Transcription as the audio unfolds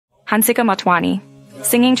Hansika Motwani.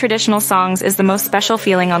 Singing traditional songs is the most special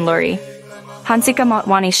feeling on Lohri. Hansika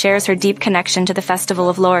Motwani shares her deep connection to the festival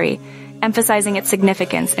of Lohri, emphasizing its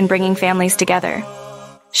significance in bringing families together.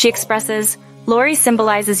 She expresses, "Lohri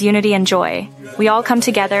symbolizes unity and joy. We all come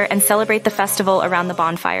together and celebrate the festival around the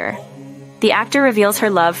bonfire." The actor reveals her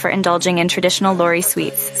love for indulging in traditional Lohri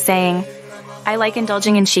sweets, saying, "I like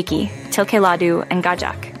indulging in shiki, tilke ladu, and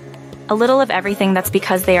gajak. A little of everything that's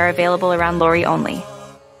because they are available around Lohri only."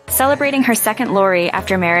 Celebrating her second Lohri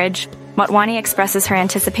after marriage, Motwani expresses her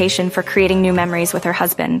anticipation for creating new memories with her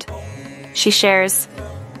husband. She shares,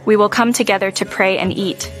 "We will come together to pray and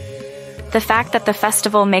eat." The fact that the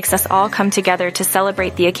festival makes us all come together to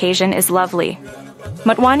celebrate the occasion is lovely.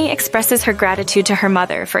 Motwani expresses her gratitude to her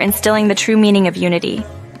mother for instilling the true meaning of unity.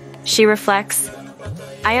 She reflects,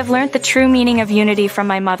 "I have learned the true meaning of unity from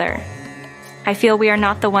my mother. I feel we are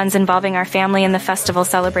not the ones involving our family in the festival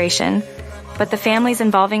celebration, but the families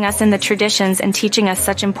involving us in the traditions and teaching us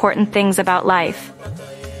such important things about life."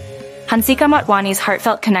 Hansika Motwani's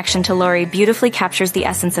heartfelt connection to Lohri beautifully captures the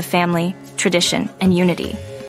essence of family, tradition, and unity.